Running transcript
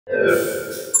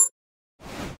Welcome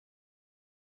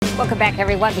back,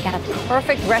 everyone. We got a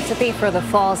perfect recipe for the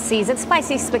fall season.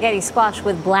 Spicy spaghetti squash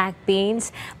with black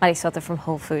beans. Mari Soto from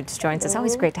Whole Foods joins us.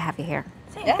 Always great to have you here.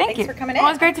 Yeah, thank you for coming in.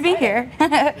 Well, it's great to be here.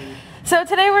 So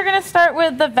today we're going to start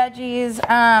with the veggies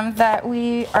that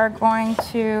we are going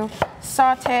to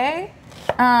saute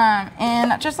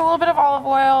in just a little bit of olive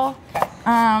oil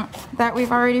that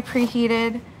we've already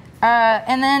preheated.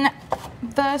 And then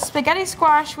the spaghetti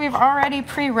squash we've already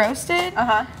pre-roasted,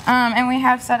 and we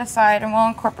have set aside, and we'll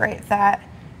incorporate that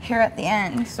here at the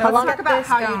end. So let's talk about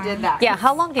how you did that. Yeah,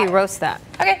 how long do you roast that?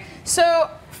 Okay, so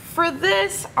for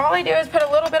this, all I do is put a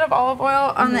little bit of olive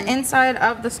oil on the inside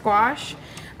of the squash,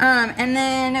 and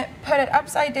then put it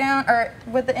upside down, or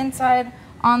with the inside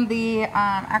on the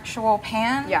actual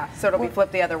pan. Yeah, so it'll be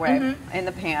flipped the other way in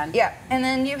the pan. Yeah, and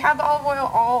then you have the olive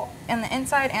oil all in the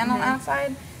inside and on the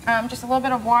outside. Just a little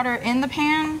bit of water in the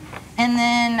pan, and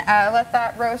then let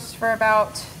that roast for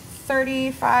about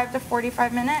 35 to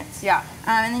 45 minutes. Yeah.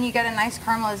 And then you get a nice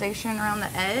caramelization around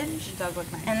the edge. It does look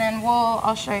nice. And then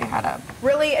I'll show you how to.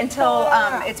 Really until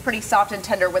it's pretty soft and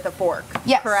tender with a fork.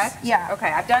 Yes. Correct? Yeah.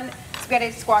 Okay, I've done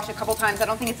spaghetti squash a couple times. I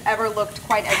don't think it's ever looked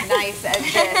quite as nice as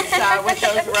this with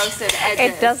those roasted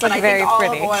edges. It does look very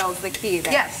pretty. Olive oil is the key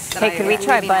there. Yes. Hey, can we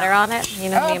try butter on it? You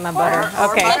know me and my butter.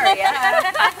 Or Okay. butter,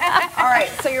 yeah. All right,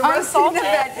 so you're roasting the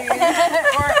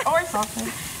veggies. or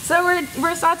salted. So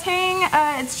we're sauteing.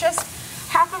 It's just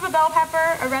half of a bell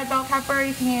pepper, a red bell pepper.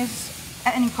 You can use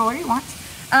any color you want.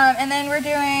 And then we're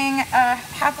doing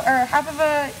half of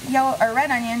a yellow or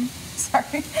red onion.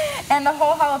 Sorry, and the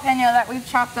whole jalapeno that we've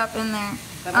chopped up in there.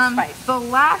 The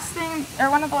last thing, or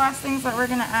one of the last things that we're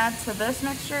going to add to this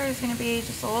mixture is going to be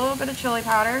just a little bit of chili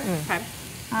powder. Okay.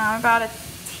 About a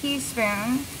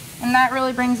teaspoon, and that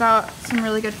really brings out some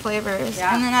really good flavors.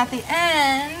 Yeah. And then at the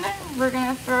end, we're going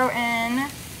to throw in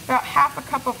about half a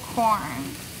cup of corn.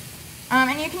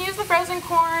 And you can use the frozen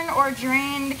corn or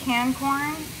drained canned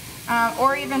corn,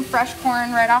 or even fresh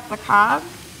corn right off the cob.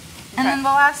 And then the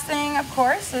last thing, of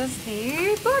course, is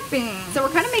the black bean. So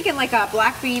we're kind of making like a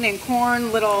black bean and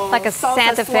corn little Like a salsa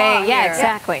Santa Fe, slaw yeah, here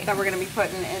exactly. That we're going to be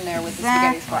putting in there with the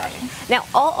spaghetti squash. Now,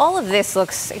 all of this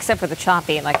looks, except for the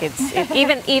chopping, like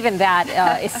even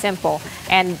that is simple.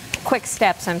 And quick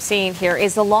steps I'm seeing here.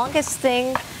 Is the longest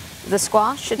thing the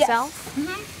squash itself?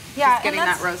 Yes. Yeah, Just getting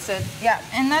that roasted. Yeah,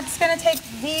 and that's going to take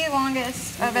the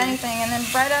longest of anything. And then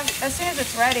as soon as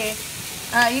it's ready,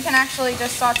 you can actually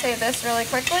just saute this really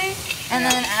quickly and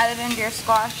then add it into your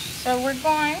squash. So we're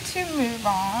going to move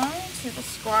on to the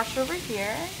squash over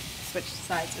here. Switch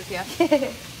sides with you.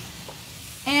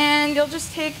 And you'll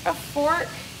just take a fork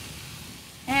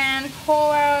and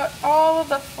pull out all of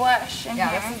the flesh in here.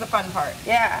 Yeah, this is the fun part.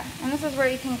 Yeah, and this is where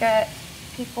you can get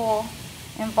people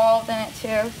involved in it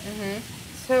too.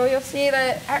 So you'll see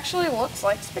that it actually looks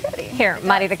like spaghetti. Here,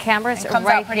 Mari, the camera's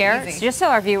right here, easy. just so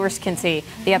our viewers can see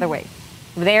the other way.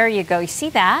 There you go. You see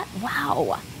that?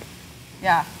 Wow.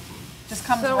 Yeah. Just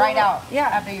comes right out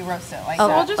after you roast it like So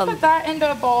that. we'll just put that into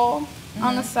a bowl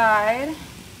on the side,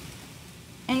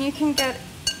 and you can get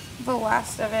the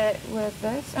last of it with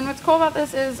this. And what's cool about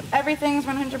this is everything's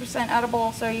 100%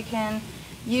 edible, so you can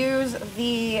use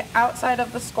the outside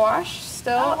of the squash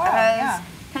still as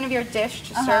kind of your dish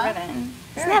to serve it in.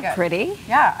 Isn't that pretty?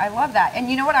 Yeah, I love that.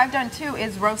 And you know what I've done too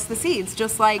is roast the seeds,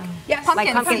 just like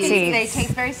pumpkin seeds. They taste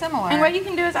very similar. And what you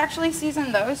can do is actually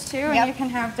season those too, and you can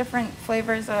have different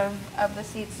flavors of the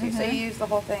seeds too, so you use the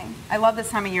whole thing. I love this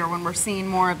time of year when we're seeing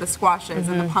more of the squashes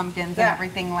and the pumpkins and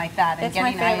everything like that, and It's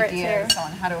my getting favorite ideas too.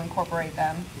 on how to incorporate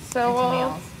them So into we'll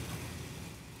meals.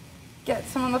 get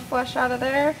some of the flesh out of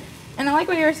there. And I like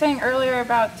what you were saying earlier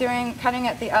about cutting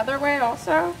it the other way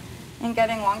also, and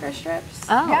getting longer strips.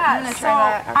 Oh. Yeah, I'm gonna so try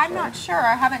that, I'm actually. not sure.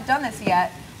 I haven't done this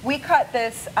yet. We cut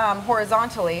this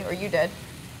horizontally, or you did,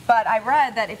 but I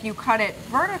read that if you cut it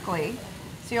vertically,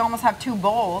 so you almost have two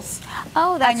bowls,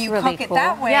 Oh, that's and you really cook cool. it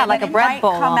that way, Yeah, like a then it bread might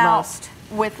bowl come almost.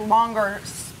 out with longer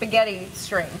spaghetti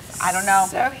strings. I don't know.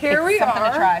 So here we Something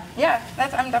are. to try. Yeah,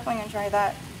 I'm definitely gonna try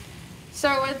that.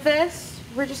 So with this,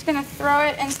 we're just gonna throw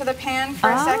it into the pan for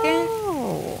a second.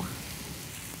 Oh.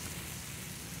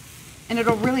 And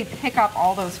it'll really pick up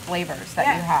all those flavors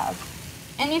that you have.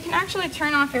 And you can actually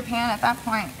turn off your pan at that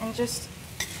point and just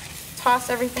toss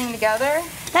everything together.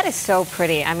 That is so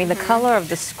pretty. I mean, the color of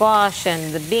the squash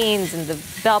and the beans and the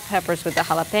bell peppers with the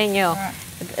jalapeno,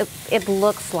 it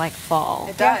looks like fall.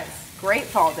 It does. Great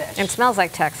fall dish. And smells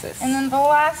like Texas. And then the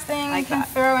last thing you can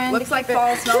throw in. Looks like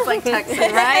fall, smells like Texas.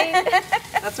 Right?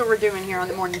 That's what we're doing here on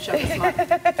the morning show this month.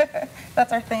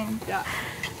 That's our thing. Yeah.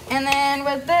 And then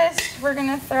with this, we're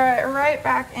gonna throw it right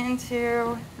back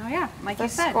into Oh yeah, like the you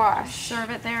said. squash.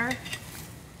 Serve it there.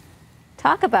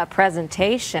 Talk about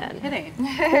presentation. Kidding.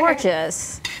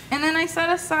 Gorgeous. And then I set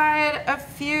aside a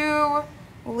few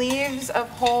leaves of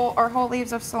whole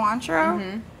leaves of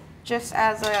cilantro, just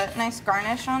as a nice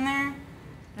garnish on there.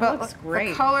 That looks great.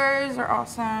 The colors are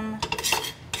awesome.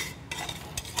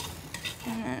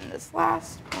 And then this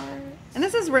last part. And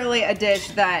this is really a dish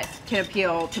that can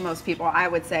appeal to most people, I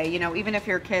would say. You know, even if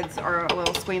your kids are a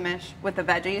little squeamish with the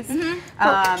veggies.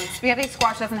 Spaghetti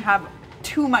squash doesn't have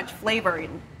too much flavor.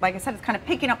 Like I said, it's kind of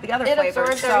picking up the other flavors. It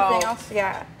absorbs everything else,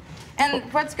 yeah. And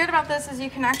what's good about this is you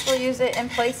can actually use it in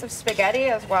place of spaghetti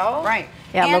as well. Right.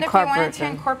 Yeah, and if you low-carb wanted to version.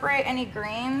 incorporate any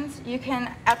greens, you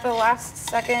can, at the last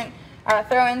second,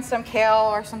 throw in some kale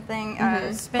or something,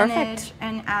 spinach, Perfect.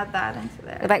 and add that into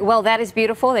there. Like, well, that is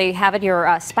beautiful. There you have it,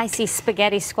 your spicy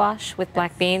spaghetti squash with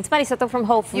black beans. Maria Soto from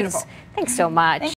Whole Foods. Beautiful. Thanks so much.